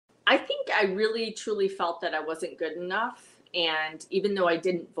I think I really truly felt that I wasn't good enough. And even though I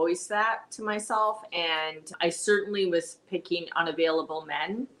didn't voice that to myself, and I certainly was picking unavailable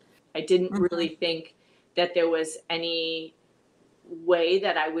men, I didn't Mhm. really think that there was any way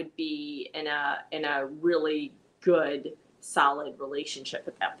that I would be in a really good, solid relationship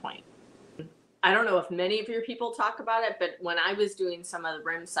at that point. I don't know if many of your people talk about it, but when I was doing some of the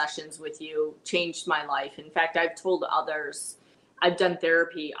RIM sessions with you, changed my life. In fact, I've told others, I've done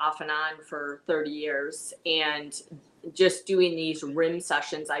therapy off and on for 30 years, and just doing these RIM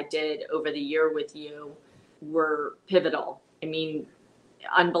sessions I did over the year with you were pivotal. I mean,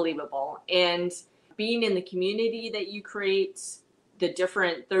 unbelievable. And being in the community that you create, the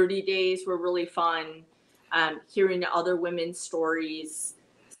different 30 days were really fun. Hearing other women's stories,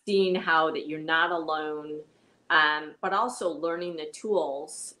 seeing how that you're not alone, but also learning the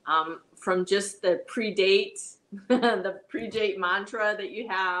tools from just the pre-date, the pre-date mantra that you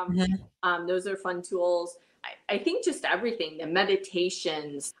have. Mhm. Those are fun tools. I think just everything, the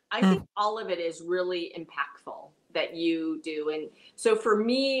meditations, I think Mm. all of it is really impactful that you do. And so for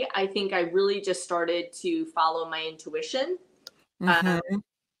me, I think I really just started to follow my intuition. Um, Mhm.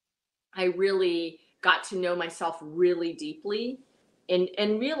 I really got to know myself really deeply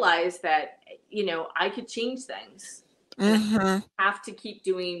and realized that, I could change things and Mhm. I have to keep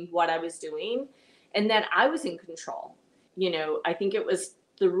doing what I was doing and that I was in control. I think it was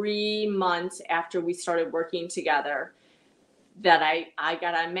 3 months after we started working together that I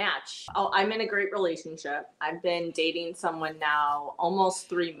got a match. Oh, I'm in a great relationship. I've been dating someone now almost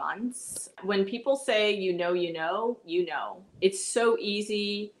 3 months. When people say, it's so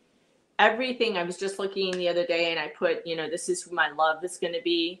easy. Everything, I was just looking the other day and I put, this is who my love is going to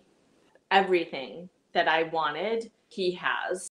be. Everything that I wanted, he has.